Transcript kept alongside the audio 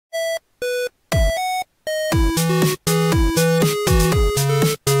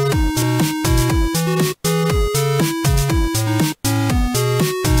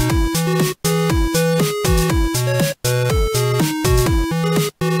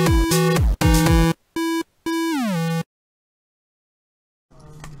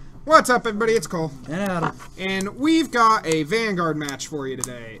What's up, everybody? It's Cole. And Adam. And we've got a Vanguard match for you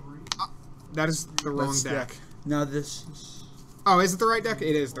today. That is the wrong deck. No, this is... Oh, is it the right deck?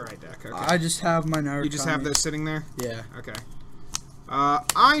 It is the right deck. Okay. I just have my Narcomic. You just have those sitting there? Yeah. Okay.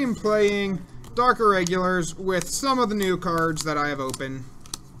 I am playing Dark Irregulars with some of the new cards that I have open.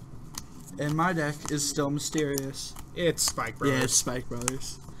 And my deck is still mysterious. It's Spike Brothers. Yeah, it's Spike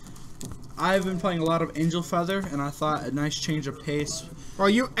Brothers. I've been playing a lot of Angel Feather, and I thought a nice change of pace. Well,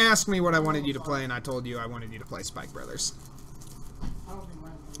 you asked me what I wanted you to play, and I told you I wanted you to play Spike Brothers.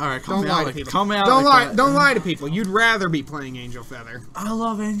 Alright, Don't lie to people. Don't lie to people. You'd rather be playing Angel Feather. I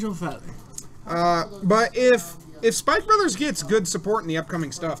love Angel Feather. But if Spike Brothers gets good support in the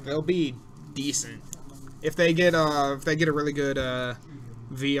upcoming stuff, they'll be decent. If they get a really good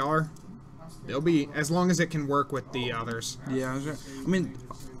VR, they'll be, as long as it can work with the others. Yeah, I mean,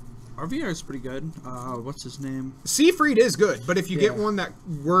 our VR is pretty good. What's his name? Seafried is good, but if you get one that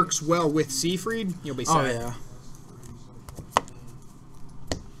works well with Seafried, you'll be set. Oh yeah.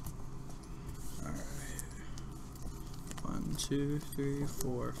 All right. 1, 2, 3,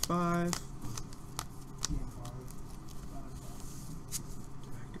 4, 5.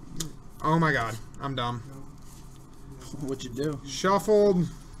 Oh my god, I'm dumb. What'd you do? Shuffled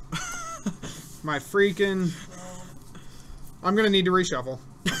my freaking... I'm gonna need to reshuffle.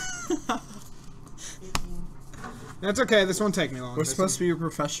 That's okay, this won't take me long. We're supposed to be a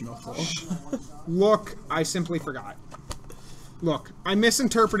professional, Phil. Look, I simply forgot. Look, I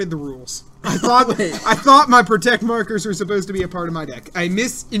misinterpreted the rules. I thought my protect markers were supposed to be a part of my deck. I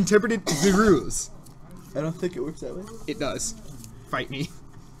misinterpreted the rules. I don't think it works that way. It does. Fight me.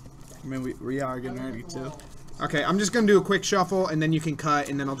 I mean, we are getting ready to. Okay, I'm just gonna do a quick shuffle, and then you can cut,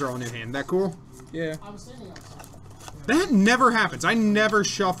 and then I'll draw a new hand. That cool? Yeah. That never happens. I never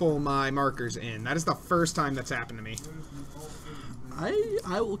shuffle my markers in. That is the first time that's happened to me.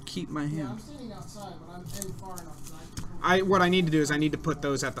 I will keep my hand. What I need to do is I need to put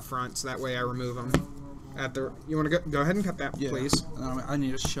those at the front, so that way I remove them. At the, you want to go ahead and cut that, please? I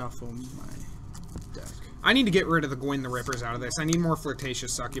need to shuffle my deck. I need to get rid of the Gwyn the Rippers out of this. I need more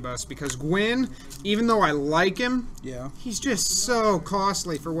Flirtatious Succubus, because Gwyn, even though I like him, he's just so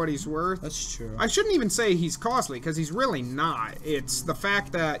costly for what he's worth. That's true. I shouldn't even say he's costly, because he's really not. It's the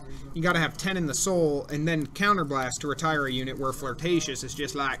fact that you gotta have 10 in the soul, and then Counterblast to retire a unit where Flirtatious is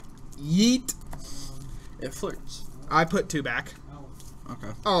just like, yeet. It flirts. I put 2 back.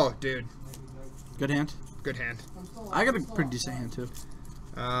 Okay. Oh, dude. Good hand? Good hand. I got a pretty decent hand, too.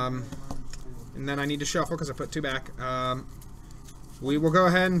 And then I need to shuffle because I put 2 back. We will go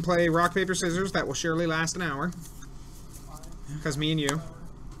ahead and play rock, paper, scissors. That will surely last an hour. Because me and you.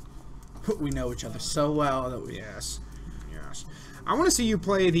 We know each other so well that we... Yes. Yes. I want to see you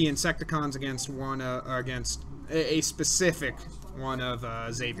play the Insecticons against against a specific one of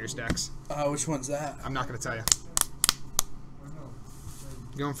Xavier's decks. Which one's that? I'm not going to tell you.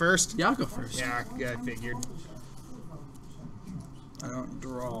 You going first? Yeah, I'll go first. Yeah, I figured. I don't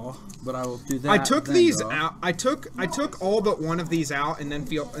draw, but I will do that. I took these out. I took all but one of these out, and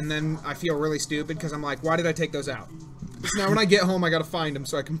then I feel really stupid because I'm like, why did I take those out? So now when I get home, I gotta find them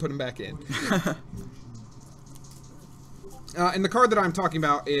so I can put them back in. And the card that I'm talking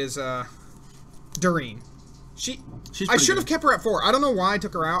about is Doreen. I should have kept her at 4. I don't know why I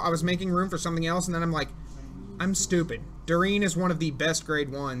took her out. I was making room for something else, and then I'm like, I'm stupid. Doreen is one of the best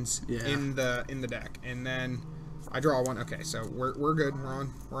grade 1s in the deck, and then I draw 1. Okay, so we're good.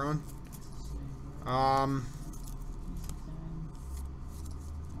 We're on.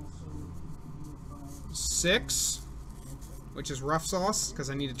 6, which is rough sauce because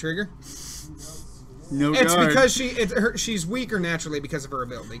I need a trigger. No It's guard. because she's weaker naturally because of her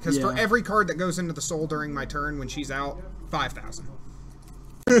ability. Because for every card that goes into the soul during my turn when she's out, 5,000.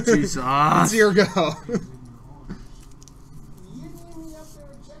 Jesus. It's your go.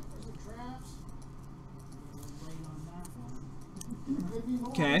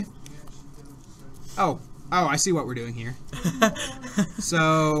 Okay. Oh, I see what we're doing here.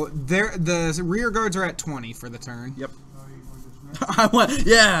 So the rear guards are at 20 for the turn. Yep. I want.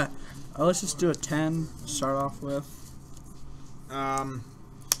 Yeah. Let's just do a 10. Start off with.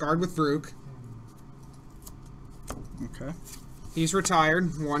 Guard with Vrook. Okay. He's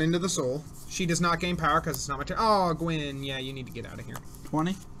retired. 1 into the soul. She does not gain power because it's not my turn. Oh, Gwyn. Yeah, you need to get out of here.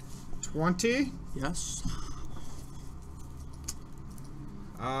 20. 20. Yes.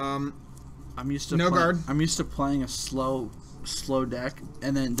 I'm used to playing a slow deck,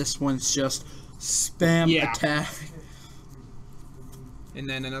 and then this one's just spam attack. And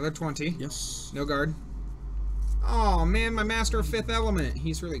then another 20. Yes. No guard. Oh man, my Master of Fifth Element.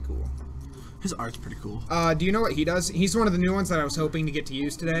 He's really cool. His art's pretty cool. Do you know what he does? He's one of the new ones that I was hoping to get to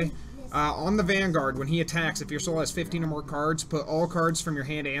use today. On the Vanguard, when he attacks, if your soul has 15 or more cards, put all cards from your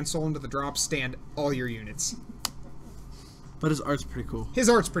hand and soul into the drop, stand all your units. But his art's pretty cool. His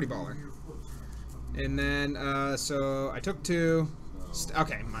art's pretty baller. And then, so I took 2.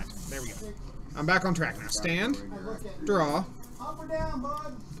 Okay, there we go. I'm back on track now. Stand. Draw.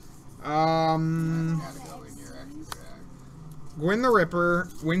 Gwyn the Ripper.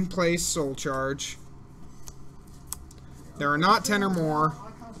 Win place. Soul charge. There are not 10 or more.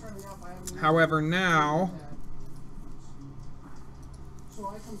 However, now...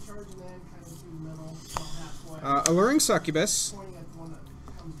 Alluring Succubus.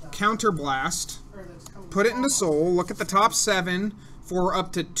 Counterblast. Put it into Soul. Look at the top 7 for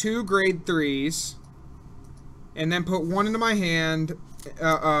up to 2 grade 3s. And then put 1 into my hand.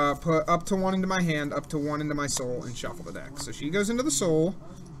 Put up to 1 into my hand, up to 1 into my Soul, and shuffle the deck. So she goes into the Soul.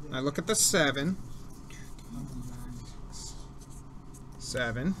 I look at the 7.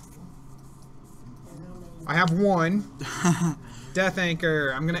 7. I have 1. Death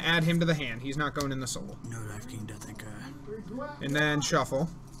Anchor. I'm going to add him to the hand. He's not going in the Soul. No Dive King Death Anchor. And then shuffle.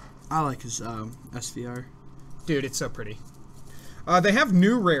 I like his SVR. Dude, it's so pretty. They have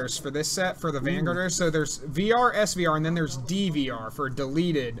new rares for this set for the Vanguard rare. So there's VR, SVR, and then there's DVR for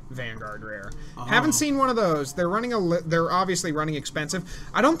deleted Vanguard rare. Haven't seen one of those. They're running they're obviously running expensive.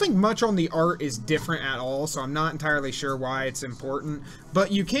 I don't think much on the art is different at all, so I'm not entirely sure why it's important.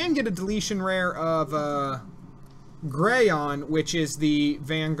 But you can get a deletion rare of Greyon, which is the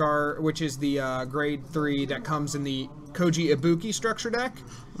Vanguard, which is the grade 3 that comes in the Koji Ibuki structure deck.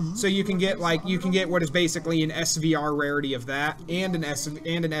 So you can get what is basically an SVR rarity of that, and an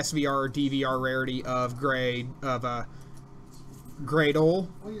SVR or DVR rarity of Greydol,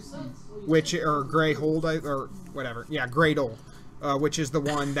 which or Greyhold or whatever. Yeah, Greydol, which is the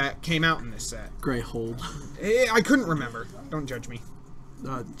one that came out in this set. Greyhold. I couldn't remember. Don't judge me.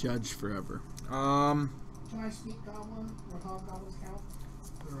 Judge forever. Can I speak Goblin? Or Hobgoblins count?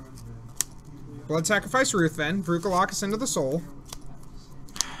 Blood Sacrifice Ruthven, Vrukalakas into the Soul.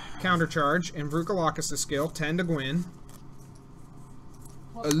 Countercharge, and Vrukalakas' skill, 10 to Gwyn.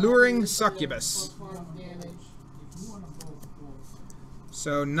 Alluring Succubus.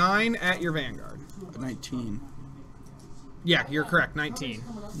 So 9 at your Vanguard. 19. Yeah, you're correct, 19.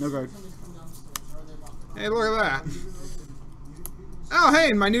 No guard. Hey, look at that. Oh,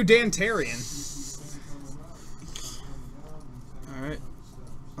 hey, my new Dantarian. Alright.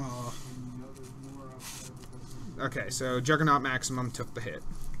 Okay, so Juggernaut Maximum took the hit.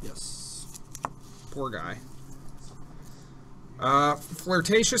 Yes. Poor guy.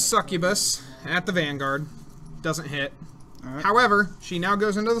 Flirtatious Succubus at the Vanguard. Doesn't hit. Right. However, she now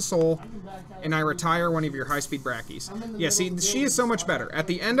goes into the Soul, and I retire one of your high-speed brackies. Yeah, see, she is so much better. At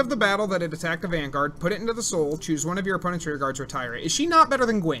the end of the battle that it attacked a Vanguard, put it into the Soul, choose one of your opponent's rear guards, retire it. Is she not better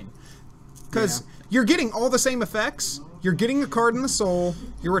than Gwyn? Because you're getting all the same effects, you're getting a card in the Soul,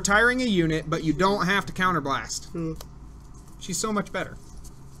 you're retiring a unit, but you don't have to counterblast. She's so much better.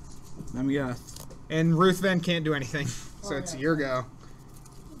 Let me guess. And Ruthven can't do anything, so it's your go.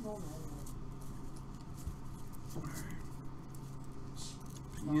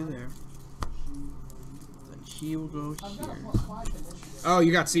 You there. Then he will go here. Oh,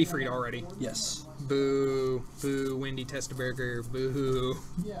 you got Siegfried already. Yes. Boo. Boo, Wendy Testaberger. Boo.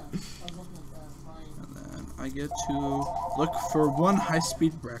 And then I get to look for 1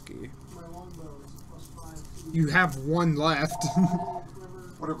 high-speed bracky. You have 1 left.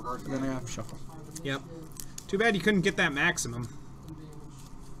 Whatever card. And then I have shuffle. Yep. Too bad you couldn't get that maximum.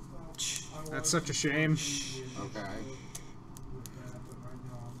 That's such a shame. Okay.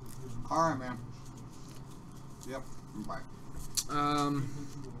 Alright, man. Yep. Bye.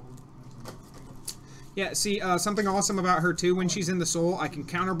 Yeah, see, something awesome about her, too, when she's in the Soul, I can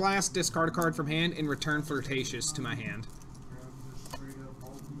counterblast, discard a card from hand, and return Flirtatious to my hand.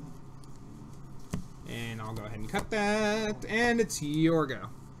 And I'll go ahead and cut that, and it's your go.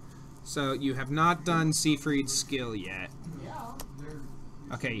 So, you have not done Siegfried's skill yet.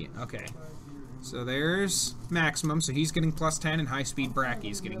 Okay, okay. So there's maximum, so he's getting +10, and high-speed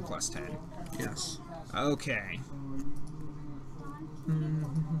Bracky's getting +10. Yes. Okay.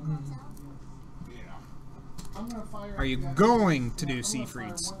 Are you going to do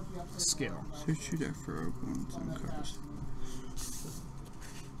Siegfried's skill? Search your deck for openings and cards.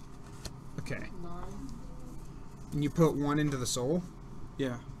 Okay. And you put 1 into the Soul?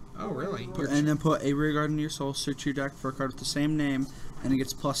 Yeah. Oh, really? And then put a rear guard in your soul, search your deck for a card with the same name, and it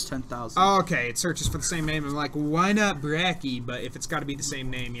gets plus 10,000. Oh, okay, it searches for the same name. I'm like, why not Bracky? But if it's got to be the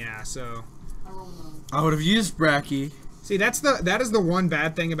same name, yeah, so... I would have used Bracky. See, that is the one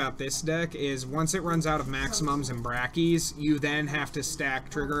bad thing about this deck is once it runs out of maximums and brackies, you then have to stack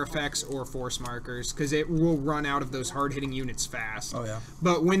trigger effects or force markers because it will run out of those hard-hitting units fast. Oh, yeah.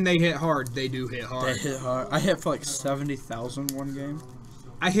 But when they hit hard, they do hit hard. They hit hard. I hit for like 70,000 one game.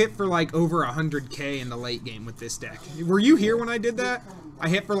 I hit for like over 100K in the late game with this deck. Were you here when I did that? I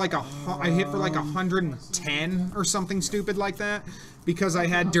hit for like 110 or something stupid like that because I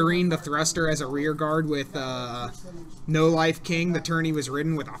had Doreen the Thruster as a rear guard with No Life King the turn he was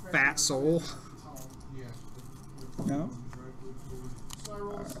ridden with a fat soul. No.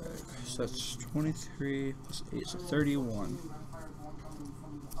 So that's 23 plus 8, so 31.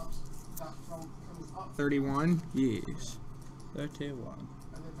 31? Yes. 31.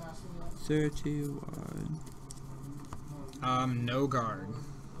 31. No guard.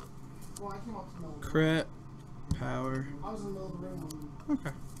 Crit. Power.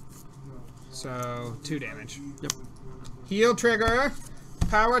 Okay. So, 2 damage. Yep. Heal trigger.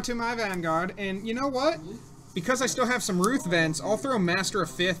 Power to my Vanguard. And you know what? Because I still have some Ruth vents, I'll throw Master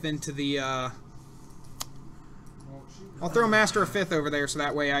of Fifth into the, I'll throw Master of Fifth over there so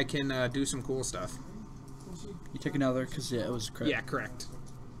that way I can do some cool stuff. You take another because yeah, it was crit. Yeah, correct.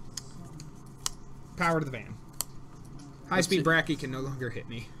 Power to the van. High speed Bracky can no longer hit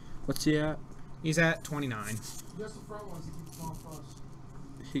me. What's he at? He's at 29.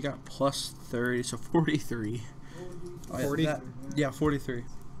 He got plus 30, so 43. 40? Yeah, 43.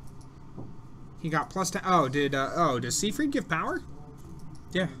 He got plus 10. Oh, does Seafried give power?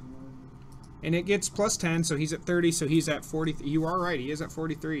 Yeah. And it gets plus 10, so he's at 30, so he's at 40. You are right, he is at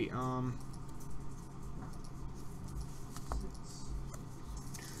 43.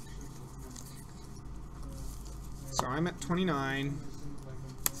 So I'm at 29,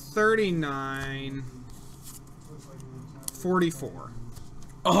 39, 44.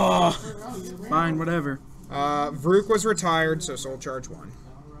 Oh! Fine, whatever. Vrook was retired, so Soul Charge 1.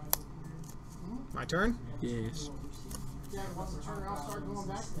 My turn? Yes.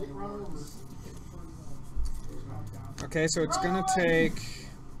 Okay, so it's gonna take...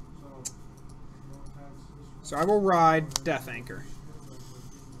 So I will ride Death Anchor.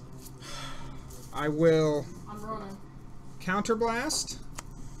 I will Counterblast,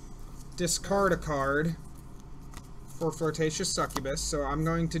 discard a card for Flirtatious Succubus, so I'm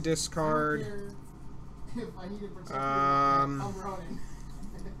going to discard... I'm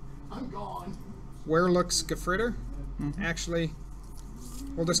gone. Where looks Gefritter? Mm-hmm. Actually,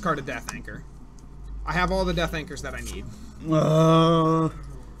 we'll discard a Death Anchor. I have all the Death Anchors that I need.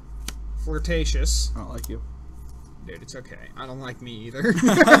 Flirtatious. I don't like you. Dude, it's okay. I don't like me either.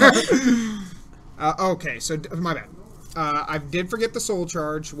 Okay, so my bad. I did forget the Soul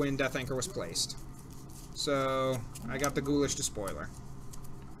Charge when Death Anchor was placed. So, I got the Ghoulish Despoiler.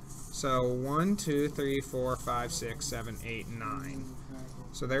 So, 1, 2, 3, 4, 5, 6, 7, 8, 9.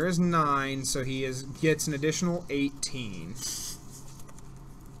 So there is 9, so he gets an additional 18.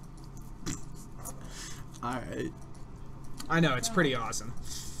 Alright. I know, it's pretty awesome.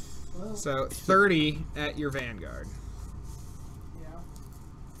 So, 30 at your Vanguard.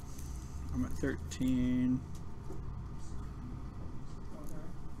 I'm at 13.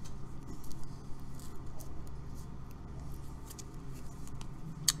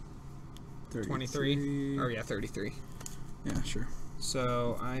 Okay. 23? Oh yeah, 33. Yeah, sure.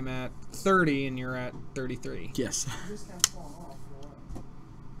 So I'm at 30 and you're at 33. Yes.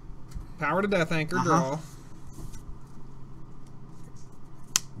 Power to Death Anchor, draw.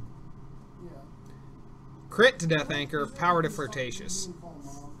 Crit to Death Anchor, power to Flirtatious.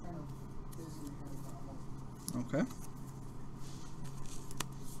 Okay.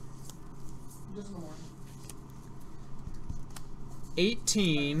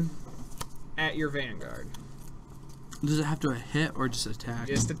 18 at your Vanguard. Does it have to hit or just attack?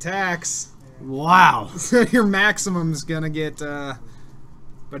 Just attacks. Wow. So your maximum's gonna get,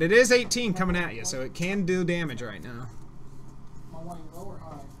 but it is 18 coming at you, so it can do damage right now.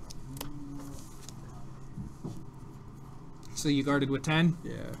 So you guarded with 10?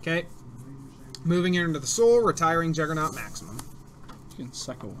 Yeah. Okay. Moving into the Soul, retiring Juggernaut maximum. You can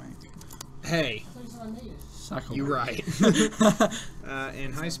suck a wank. Hey. Suck a You're wank. right.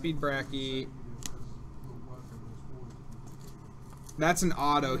 And high speed Bracky. That's an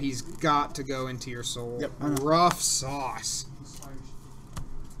auto. He's got to go into your Soul. Yep. Rough sauce.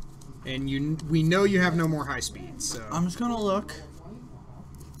 And we know you have no more high speed, so. I'm just gonna look.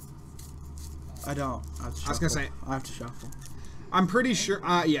 I don't. I was gonna say. I have to shuffle. I'm pretty sure.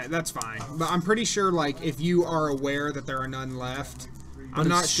 Yeah, that's fine. But I'm pretty sure, like, if you are aware that there are none left, I'm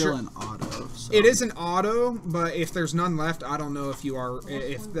not still sure. an auto. So. It is an auto, but if there's none left, I don't know if you are.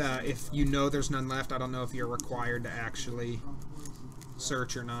 If you know there's none left, I don't know if you're required to actually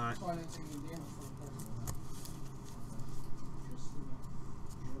search or not.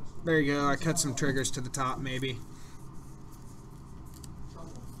 There you go. I cut some triggers to the top, maybe.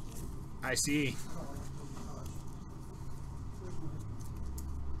 I see.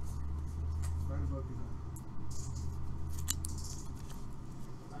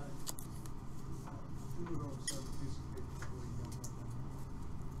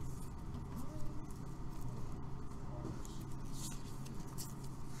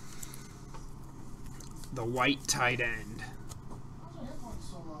 The white tight end.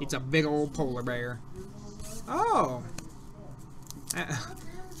 It's a big old polar bear. Oh!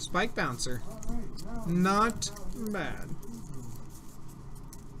 Spike bouncer. Not bad.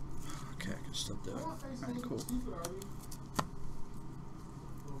 Okay, I can still do it. Alright, cool.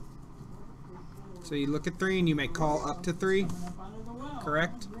 So you look at 3 and you may call up to 3,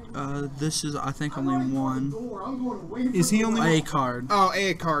 correct? This is, I think, only one. Is he only A card? Oh,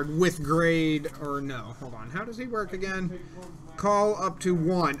 A card with grade, or no. Hold on. How does he work again? Call up to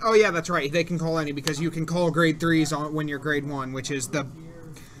 1. Oh, yeah, that's right. They can call any, because you can call grade 3s on when you're grade 1, which is the...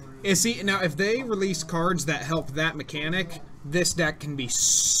 See, now, if they release cards that help that mechanic, this deck can be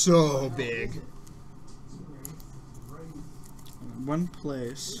so big. One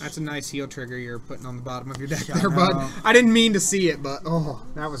place. That's a nice heal trigger you're putting on the bottom of your deck there, bud. I didn't mean to see it, but oh,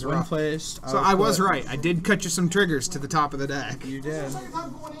 that was rough. One place. So I was right. I did cut you some triggers to the top of the deck. You did.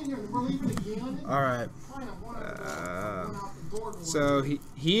 Alright. So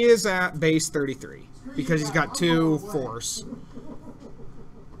he is at base 33 because he's got 2 force.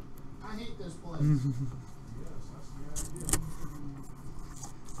 I hate this place.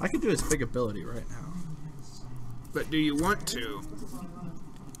 I could do his big ability right now. But do you want to?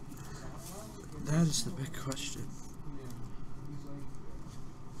 That is the big question.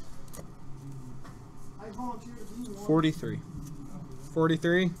 I 43.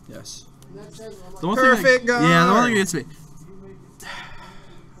 43? Yes. The one Perfect thing yeah, the one thing guard. gets me.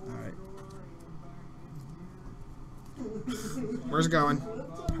 Alright. Where's it going?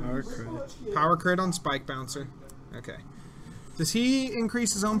 Power crit. Power crit on Spike Bouncer. Okay. Does he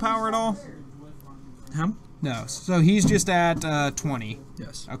increase his own power at all? Him? No. So he's just at 20.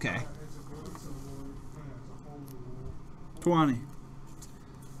 Yes. Okay. 20.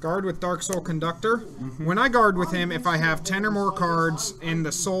 Guard with Dark Soul Conductor. When I guard with him, if I have 10 or more cards in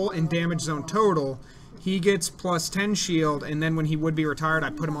the soul and damage zone total, he gets plus 10 shield, and then when he would be retired, I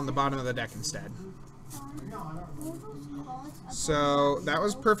put him on the bottom of the deck instead. So that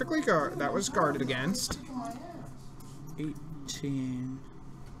was perfectly guarded against. 18.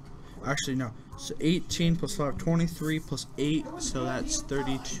 Actually, no. So 18 plus 5, 23 plus 8, so that's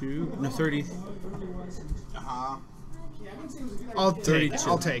 32. No, 30. I'll take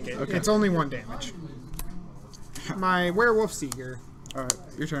it. Okay. It's only 1 damage. My Werewolf Seeger. Alright,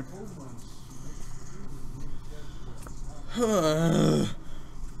 your turn.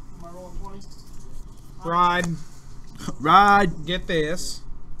 Ride. Ride. Get this.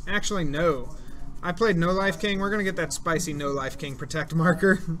 Actually, no. I played No Life King. We're going to get that spicy No Life King Protect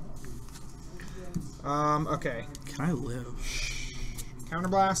marker. Okay. Can I live?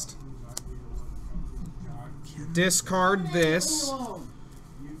 Counterblast. Discard this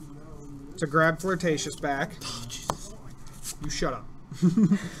to grab Flirtatious back. Oh, Jesus. You shut up.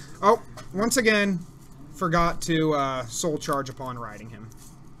 Oh, once again, forgot to soul charge upon riding him.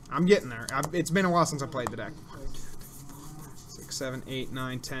 I'm getting there. It's been a while since I played the deck. 6, 7, 8,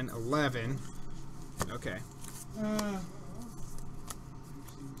 9, 10, 11. Okay.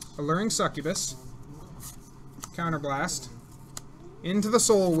 Alluring Succubus. Counterblast. Into the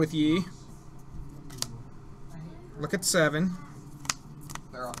soul with ye. Look at 7.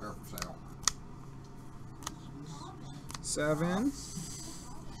 They're up there for sale. 7.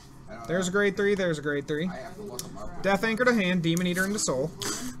 There's a grade 3. There's a grade 3. I have to look them up. Death Anchor to hand. Demon Eater into soul.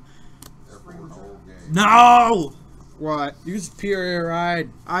 They're for an old game. No! What? You superior ride.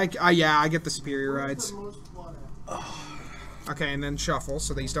 Yeah, I get the superior rides. Okay, and then shuffle.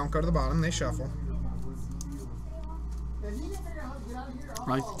 So these don't go to the bottom. They shuffle.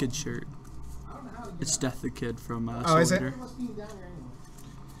 I like the kid shirt. It's Death the Kid from Oh, is it? Soldier.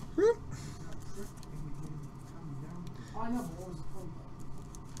 Whoop. Oh,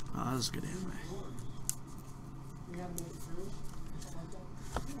 that was a good anime.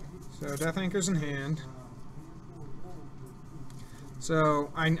 So Death Anchor's in hand.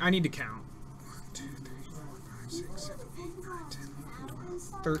 So I need to count. 1, 2, 3, 4, 5, 6, 7, 8, 9, 10, 11,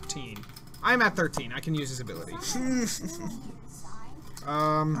 12, 13. I'm at 13. I can use his ability.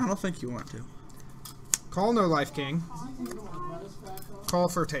 I don't think you want to. Call No Life King. Call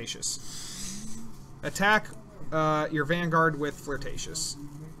Flirtatious. Attack your Vanguard with Flirtatious.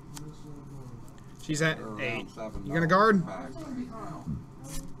 She's at 8. You gonna guard?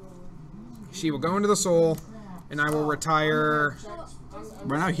 She will go into the soul, and I will retire.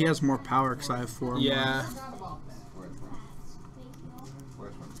 Right now he has more power because I have 4 Yeah. more.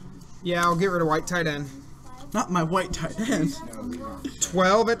 Yeah, I'll get rid of white tight end. Not my white tight end.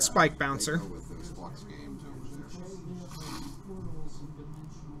 12 at Spike Bouncer.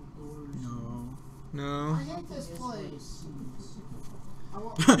 No. No. I hate this place.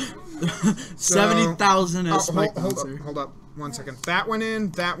 70,000 at Spike hold Bouncer. up, hold up. 1 second. That went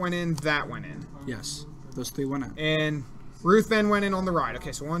in, that went in, that went in. Yes. Those 3 went out. And Ruthven went in on the right.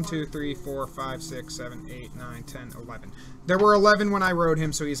 Okay, so 1, 2, 3, 4, 5, 6, 7, 8, 9, 10, 11. There were 11 when I rode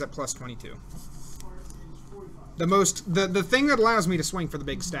him, so he's at plus 22. The thing that allows me to swing for the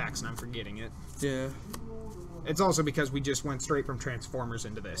big stacks, and I'm forgetting it. Yeah. It's also because we just went straight from Transformers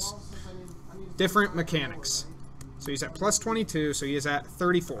into this. Different mechanics. So he's at plus 22, so he is at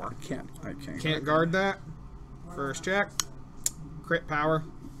 34. I can't. Can't guard that. First check. Crit power.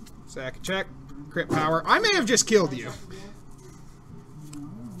 Second check. Crit power. I may have just killed you.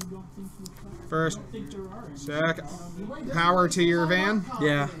 First. Second. Power to your van.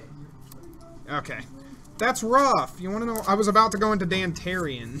 Yeah. Okay. That's rough. You want to know? I was about to go into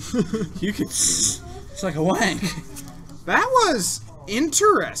Dantarian. You could. It's like a wank. That was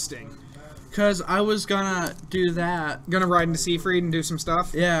interesting. Because I was gonna do that. Gonna ride into Seafried and do some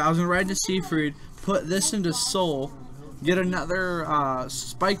stuff? Yeah, I was gonna ride into Seafried, put this into Soul, get another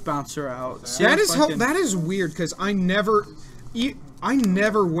Spike Bouncer out. That is weird because I never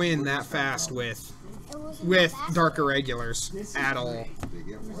win that fast with Dark Irregulars at all.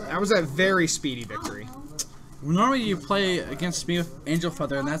 That was a very speedy victory. Normally you play against me with Angel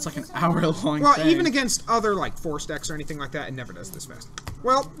Feather, and that's like an hour-long Well, thing. even against other like Force decks or anything like that, it never does this fast.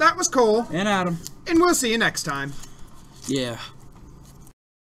 Well, that was cool. And Adam. And we'll see you next time. Yeah.